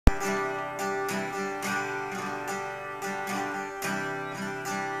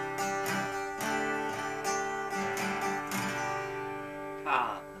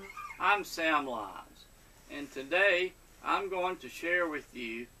I'm Sam Lyons, and today I'm going to share with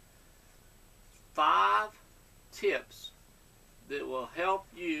you 5 tips that will help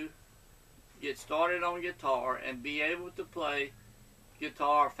you get started on guitar and be able to play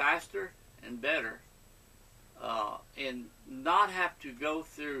guitar faster and better, and not have to go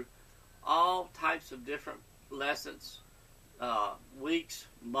through all types of different lessons, weeks,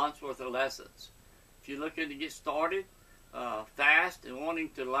 months worth of lessons. If you're looking to get started fast and wanting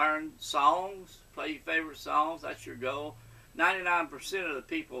to learn songs, play your favorite songs, that's your goal. 99% of the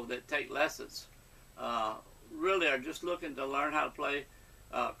people that take lessons really are just looking to learn how to play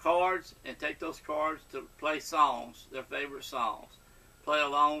chords and take those chords to play songs, their favorite songs. Play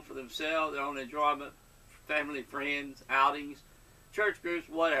alone for themselves, their own enjoyment, family, friends, outings, church groups,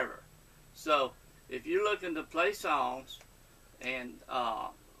 whatever. So if you're looking to play songs and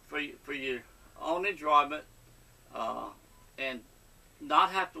for your own enjoyment, and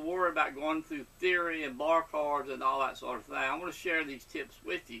not have to worry about going through theory and bar chords and all that sort of thing, I'm going to share these tips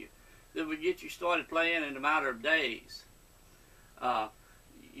with you that will get you started playing in a matter of days.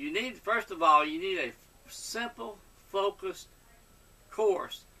 You need, first of all, you need a simple, focused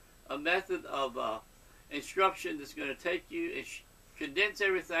course, a method of instruction that's going to take you and condense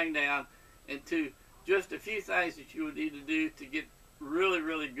everything down into just a few things that you would need to do to get really,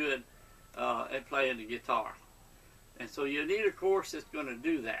 really good at playing the guitar. And so you need a course that's going to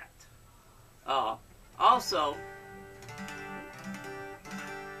do that. Also,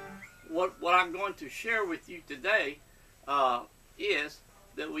 what I'm going to share with you today is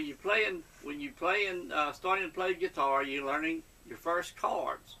that when you starting to play guitar, you're learning your first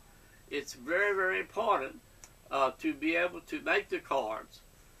chords. It's very, very important to be able to make the chords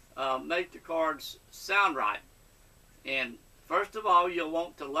sound right. And first of all, you'll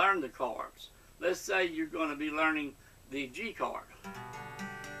want to learn the chords. Let's say you're going to be learning the G chord.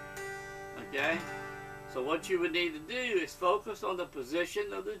 Okay? So what you would need to do is focus on the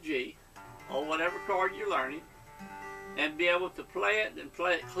position of the G, or whatever chord you're learning, and be able to play it and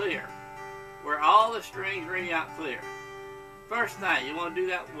play it clear, where all the strings ring out clear. First thing, you want to do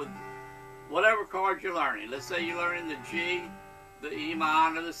that with whatever chord you're learning. Let's say you're learning the G, the E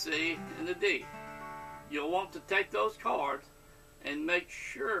minor, the C, and the D. You'll want to take those chords and make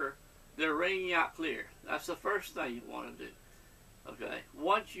sure they're ringing out clear. That's the first thing you want to do. Okay.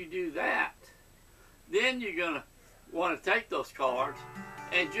 Once you do that, then you're going to want to take those chords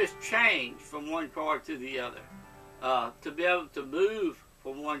and just change from one chord to the other, to be able to move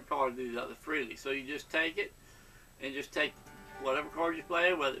from one chord to the other freely. So you just take it and just take whatever chord you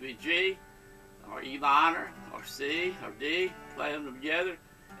play, whether it be G or E minor or C or D, play them together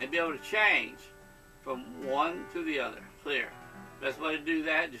and be able to change from one to the other. Clear. Best way to do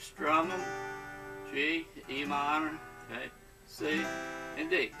that, just strum them. G, E minor, okay, C, and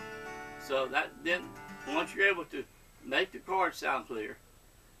D. So that then, once you're able to make the chords sound clear,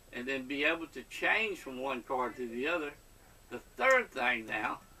 and then be able to change from one chord to the other, the third thing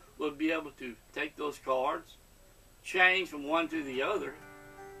now will be able to take those chords, change from one to the other,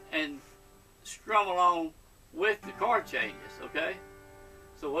 and strum along with the chord changes, okay?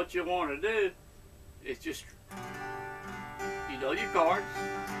 So what you want to do is just, you know your chords,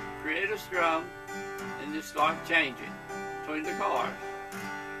 create a strum, and just start changing between the chords.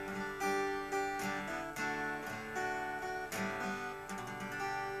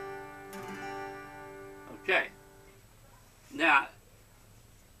 Okay. Now,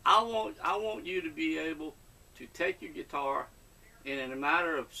 I want you to be able to take your guitar and in a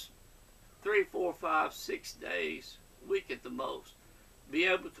matter of 3, 4, 5, 6 days, a week at the most, be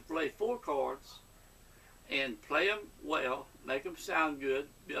able to play 4 chords and play them well, make them sound good,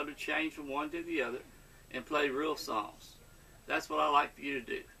 be able to change from one to the other, and play real songs. That's what I like for you to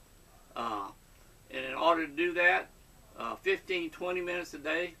do. And in order to do that, 15, 20 minutes a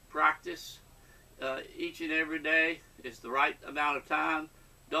day, practice each and every day is the right amount of time.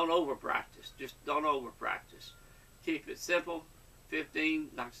 Don't over practice. Just don't over practice. Keep it simple.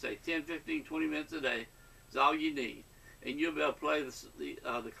 15, like I say, 10, 15, 20 minutes a day is all you need. And you'll be able to play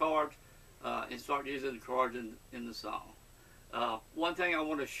the chords and start using the chords in the song. One thing I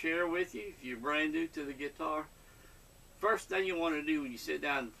want to share with you, if you're brand new to the guitar, first thing you want to do when you sit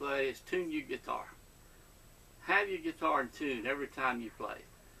down and play is tune your guitar. Have your guitar in tune every time you play.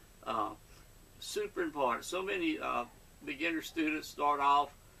 Super important. So many beginner students start off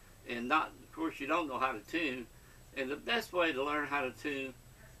and of course you don't know how to tune. And the best way to learn how to tune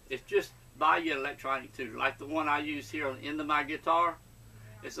is just buy you an electronic tuner, like the one I use here on the end of my guitar.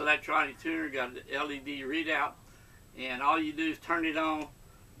 It's an electronic tuner, got an LED readout, and all you do is turn it on,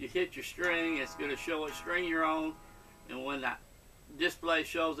 you hit your string, it's going to show what string you're on, and when display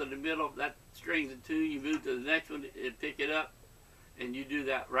shows in the middle, that string's in tune. You move to the next one and pick it up, and you do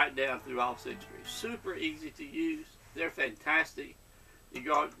that right down through all 6 strings. Super easy to use. They're fantastic.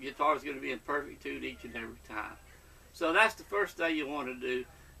 Your guitar is going to be in perfect tune each and every time. So that's the first thing you want to do,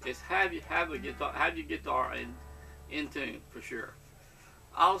 is have your guitar in tune for sure.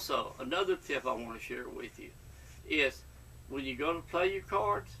 Also, another tip I want to share with you is when you go to play your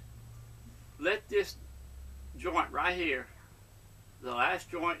chords, let this joint right here, the last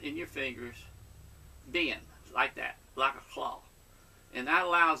joint in your fingers, bend like that, like a claw. And that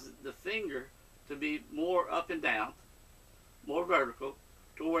allows the finger to be more up and down, more vertical,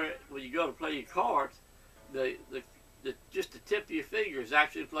 to where when you go to play your chords, just the tip of your finger is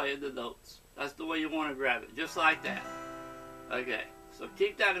actually playing the notes. That's the way you want to grab it, just like that. Okay, so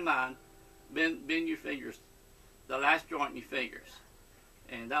keep that in mind. Bend your fingers, the last joint in your fingers.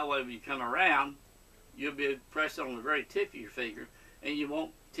 And that way when you come around, you'll be pressing on the very tip of your finger, and you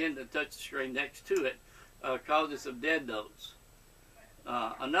won't tend to touch the string next to it, causing some dead notes.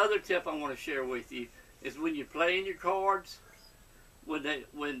 Another tip I want to share with you is when you're playing your chords,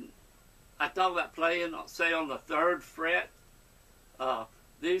 when I talk about playing, say on the 3rd fret,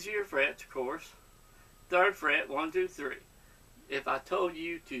 these are your frets, of course. 3rd fret, 1, 2, 3. If I told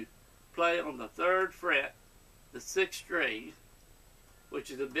you to play on the 3rd fret, the 6th string,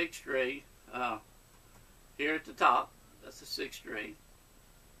 which is a big string, here at the top, that's the 6th string.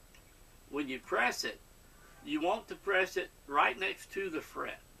 When you press it, you want to press it right next to the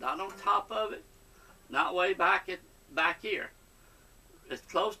fret, not on top of it, not way back here. As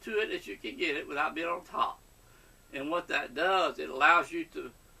close to it as you can get it without being on top. And what that does, it allows you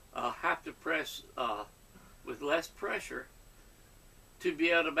to have to press with less pressure to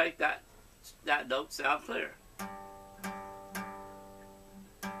be able to make that note sound clear.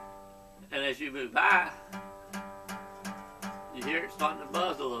 And as you move by, you hear it starting to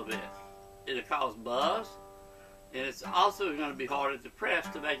buzz a little bit. It'll cause buzz, and it's also going to be harder to press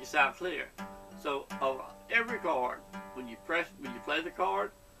to make it sound clear. So every chord, when you play the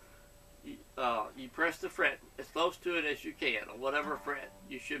chord, you press the fret as close to it as you can on whatever fret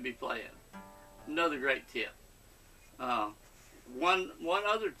you should be playing. Another great tip. One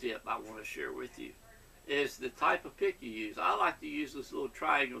other tip I want to share with you is the type of pick you use. I like to use this little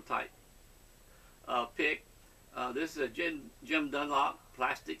triangle type pick. This is a Jim Dunlop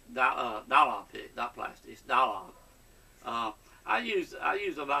plastic Dylon pick, not plastic, it's Dylon. I use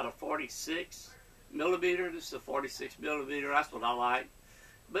about a 46 millimeter. This is a 46 millimeter. That's what I like.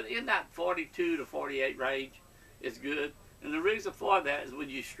 But in that 42 to 48 range is good. And the reason for that is when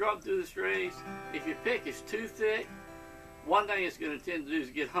you strum through the strings, if your pick is too thick, one thing it's going to tend to do is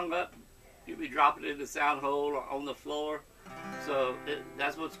get hung up. You'll be dropping it in the sound hole or on the floor. So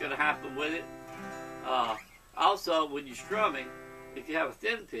that's what's going to happen with it. Also, when you're strumming, if you have a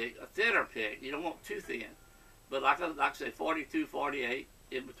thinner pick, you don't want too thin. But like I say, 42, 48,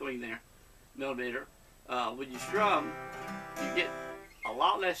 in between there, millimeter. When you strum, you get a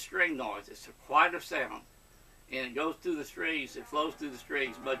lot less string noise. It's a quieter sound. And it goes through the strings, it flows through the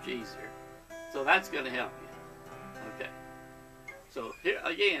strings much easier. So that's going to help you. Okay. So here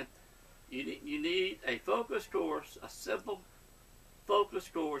again, you need a focus course, a simple focus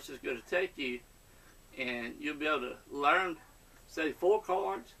course is going to take you, and you'll be able to learn, say, 4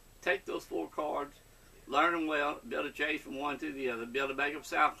 chords, take those 4 chords, learn them well, be able to change from one to the other, be able to make them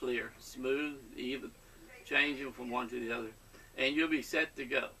sound clear, smooth, even, change them from one to the other, and you'll be set to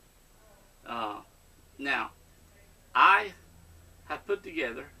go. Now, I have put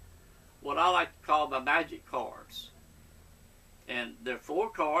together what I like to call my magic chords. And they're 4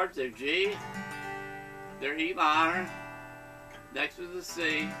 chords. They're G, they're E minor, next is the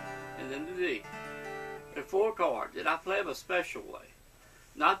C, and then the D. They're 4 chords, and I play them a special way.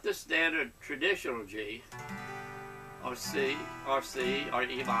 Not the standard traditional G, or C, or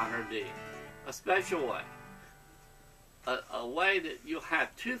E minor, or D. A special way. A way that you'll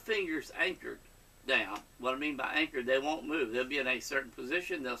have 2 fingers anchored down. What I mean by anchored, they won't move. They'll be in a certain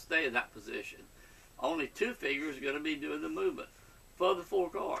position. They'll stay in that position. Only 2 fingers are going to be doing the movement for the 4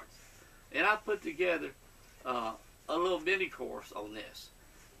 chords. And I put together a little mini course on this.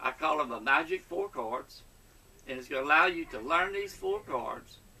 I call them a magic 4 chords. And it's going to allow you to learn these 4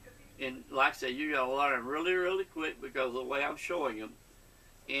 chords. And like I say, you're going to learn them really, really quick because of the way I'm showing them.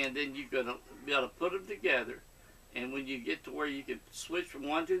 And then you're going to be able to put them together. And when you get to where you can switch from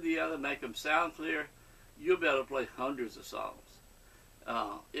one to the other, make them sound clear, you'll be able to play hundreds of songs.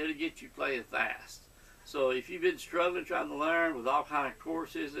 It'll get you playing fast. So if you've been struggling trying to learn with all kind of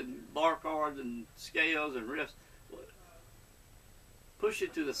courses and bar chords and scales and riffs, push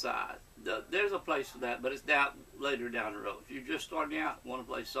it to the side. There's a place for that, but it's later down the road. If you're just starting out, want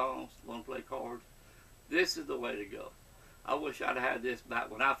to play songs, want to play chords, this is the way to go. I wish I'd had this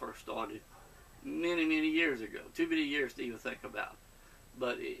back when I first started many, many years ago. Too many years to even think about.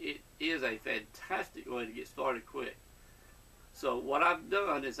 But it is a fantastic way to get started quick. So what I've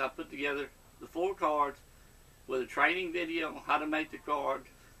done is I put together the 4 cards with a training video on how to make the card.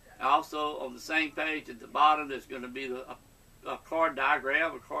 Also, on the same page at the bottom, there's going to be a card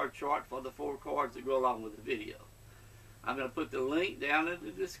diagram, a card chart for the 4 cards that go along with the video. I'm going to put the link down in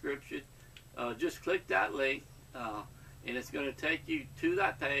the description. Just click that link, and it's going to take you to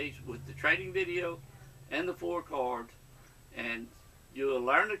that page with the training video and the 4 cards. And you'll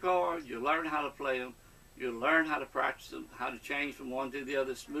learn the cards, you'll learn how to play them, you'll learn how to practice them, how to change from one to the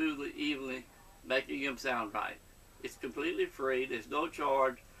other smoothly, evenly, making them sound right. It's completely free. There's no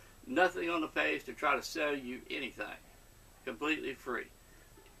charge. Nothing on the page to try to sell you anything. Completely free.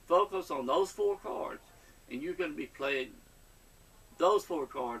 Focus on those 4 cards, and you're going to be playing those 4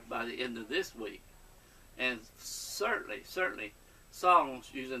 cards by the end of this week. And certainly songs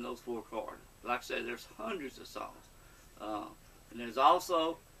using those 4 cards. Like I said, there's hundreds of songs. And there's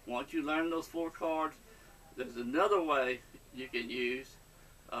also, once you learn those 4 cards, there's another way you can use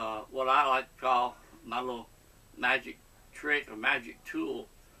what I like to call my little magic trick or magic tool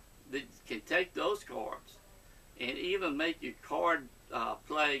that can take those cards and even make your card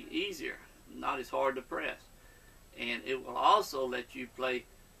playing easier, not as hard to press. And it will also let you play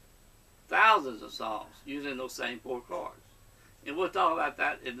thousands of songs using those same 4 cards. And we'll talk about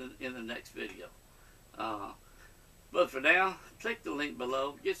that in the next video. But for now, click the link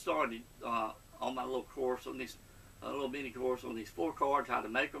below. Get started on my little course on these, little mini course on these 4 cards, how to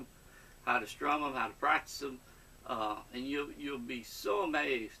make them, how to strum them, how to practice them, and you'll be so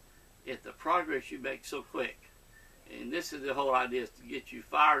amazed at the progress you make so quick. And this is the whole idea, is to get you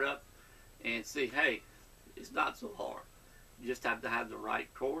fired up and see, hey, it's not so hard. You just have to have the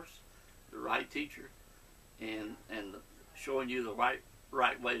right course, the right teacher, and showing you the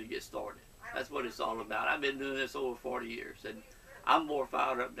right way to get started. That's what it's all about. I've been doing this over 40 years, and I'm more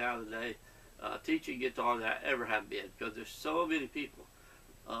fired up now today teaching guitar than I ever have been, because there's so many people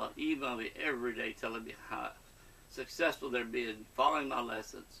email me every day telling me how successful they're being, following my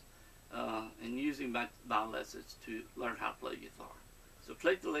lessons, and using my lessons to learn how to play guitar. So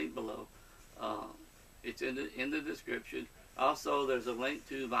click the link below. It's in the description. Also, there's a link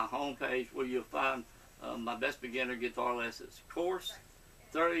to my homepage where you'll find my Best Beginner Guitar Lessons course,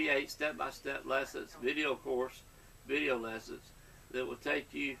 38 step-by-step lessons, video course, video lessons that will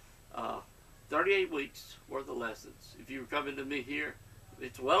take you 38 weeks worth of lessons. If you were coming to me here,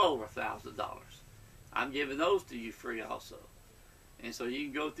 it's well over $1,000. I'm giving those to you free also. And so you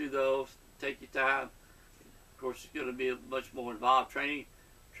can go through those, take your time. Of course, it's going to be a much more involved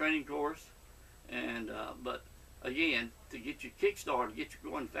training course. And but again, to get you kick-started, get you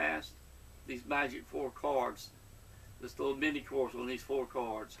going fast, these magic 4 cards, this little mini course on these 4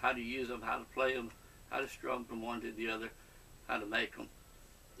 cards, how to use them, how to play them, how to strum from one to the other, how to make them,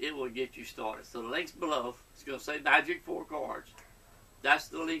 it will get you started. So the link's below. It's going to say magic 4 cards. That's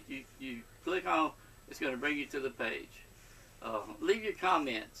the link you click on. It's going to bring you to the page. Leave your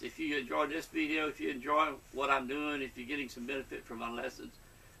comments if you enjoyed this video, if you enjoy what I'm doing, if you're getting some benefit from my lessons.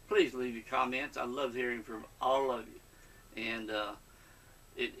 Please leave your comments. I love hearing from all of you. And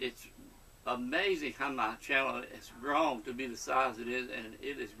it's amazing how my channel has grown to be the size it is, and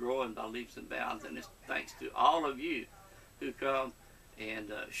it is growing by leaps and bounds. And it's thanks to all of you who come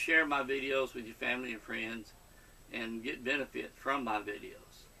and share my videos with your family and friends and get benefit from my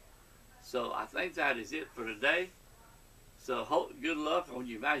videos. So I think that is it for today. So good luck on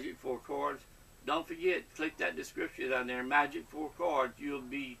your magic 4 cards. Don't forget, click that description down there, magic 4 cards. You'll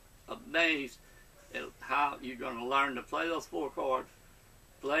be amazed at how you're going to learn to play those 4 cards,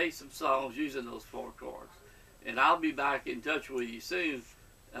 play some songs using those 4 cards. And I'll be back in touch with you soon,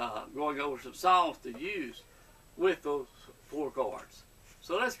 going over some songs to use with those 4 cards.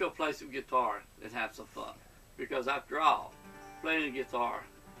 So let's go play some guitar and have some fun. Because after all, playing the guitar,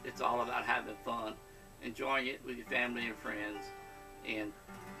 it's all about having fun, enjoying it with your family and friends, and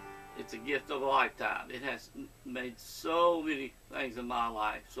it's a gift of a lifetime. It has made so many things in my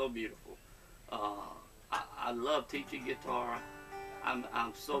life so beautiful. I love teaching guitar. I'm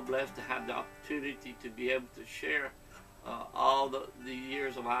so blessed to have the opportunity to be able to share all the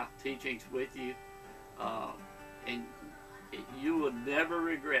years of my teachings with you, and you will never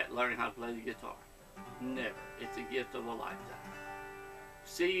regret learning how to play the guitar. Never. It's a gift of a lifetime.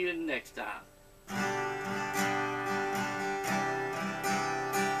 See you next time.